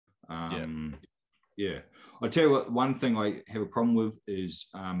Yeah. Yeah. I tell you what, one thing I have a problem with is,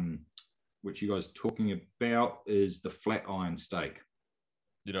 which you guys are talking about, is the flat iron steak.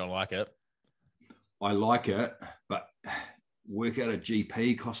 You don't like it? I like it, but work out a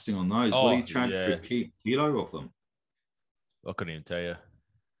GP costing on those. What do you charge per kilo of them? I couldn't even tell you.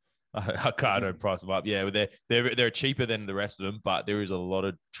 I don't price them up. Yeah, but they're cheaper than the rest of them, but there is a lot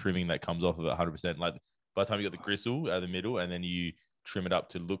of trimming that comes off of it 100%. Like by the time you got the gristle out of the middle and then you trim it up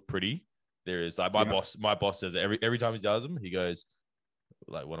to look pretty, there is like my boss says every time he does them, he goes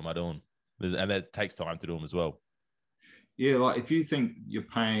like, what am I doing? And that takes time to do them as well. Yeah, like if you think you're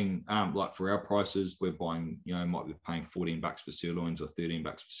paying, like for our prices, we're buying, might be paying $14 for sirloins or $13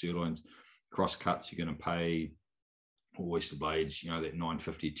 for sirloins. Cross cuts, you're going to pay oyster blades, that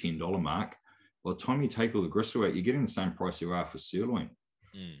 $9.50, $10 mark. By the time you take all the gristle out, you're getting the same price you are for sirloin.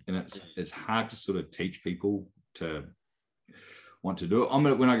 And it's hard to sort of teach people to want to do it.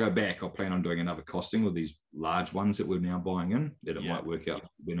 When I go back, I'll plan on doing another costing with these large ones that we're now buying in, that it might work out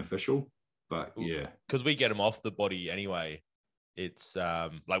beneficial. But yeah, because we get them off the body anyway. It's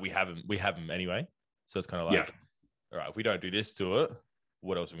like we have them anyway. So it's kind of like, all right, if we don't do this to it,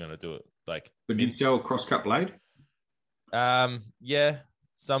 what else are we going to do it? Like, but do you sell cross-cut blade? Yeah,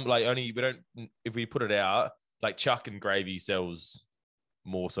 some like only we don't. If we put it out, like Chuck and Gravy sells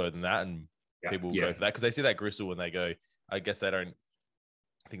more so than that, and people will go for that because they see that gristle and they go, I guess they don't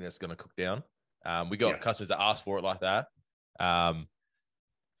think that's going to cook down. We got customers that ask for it like that.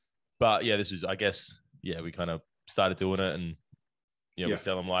 But yeah, this is, I guess, we kind of started doing it, and we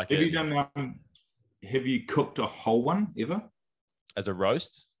sell them like it. Have you cooked a whole one ever as a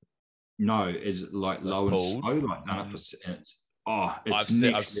roast? No, is it like low and slow, like done up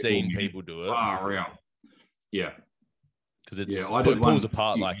I've seen people do it. Far out. Yeah, because it pulls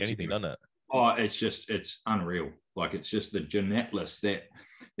apart like anything, doesn't it? Oh, it's unreal. Like it's just the genetlis,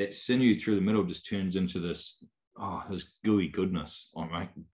 that sinew through the middle just turns into this gooey goodness.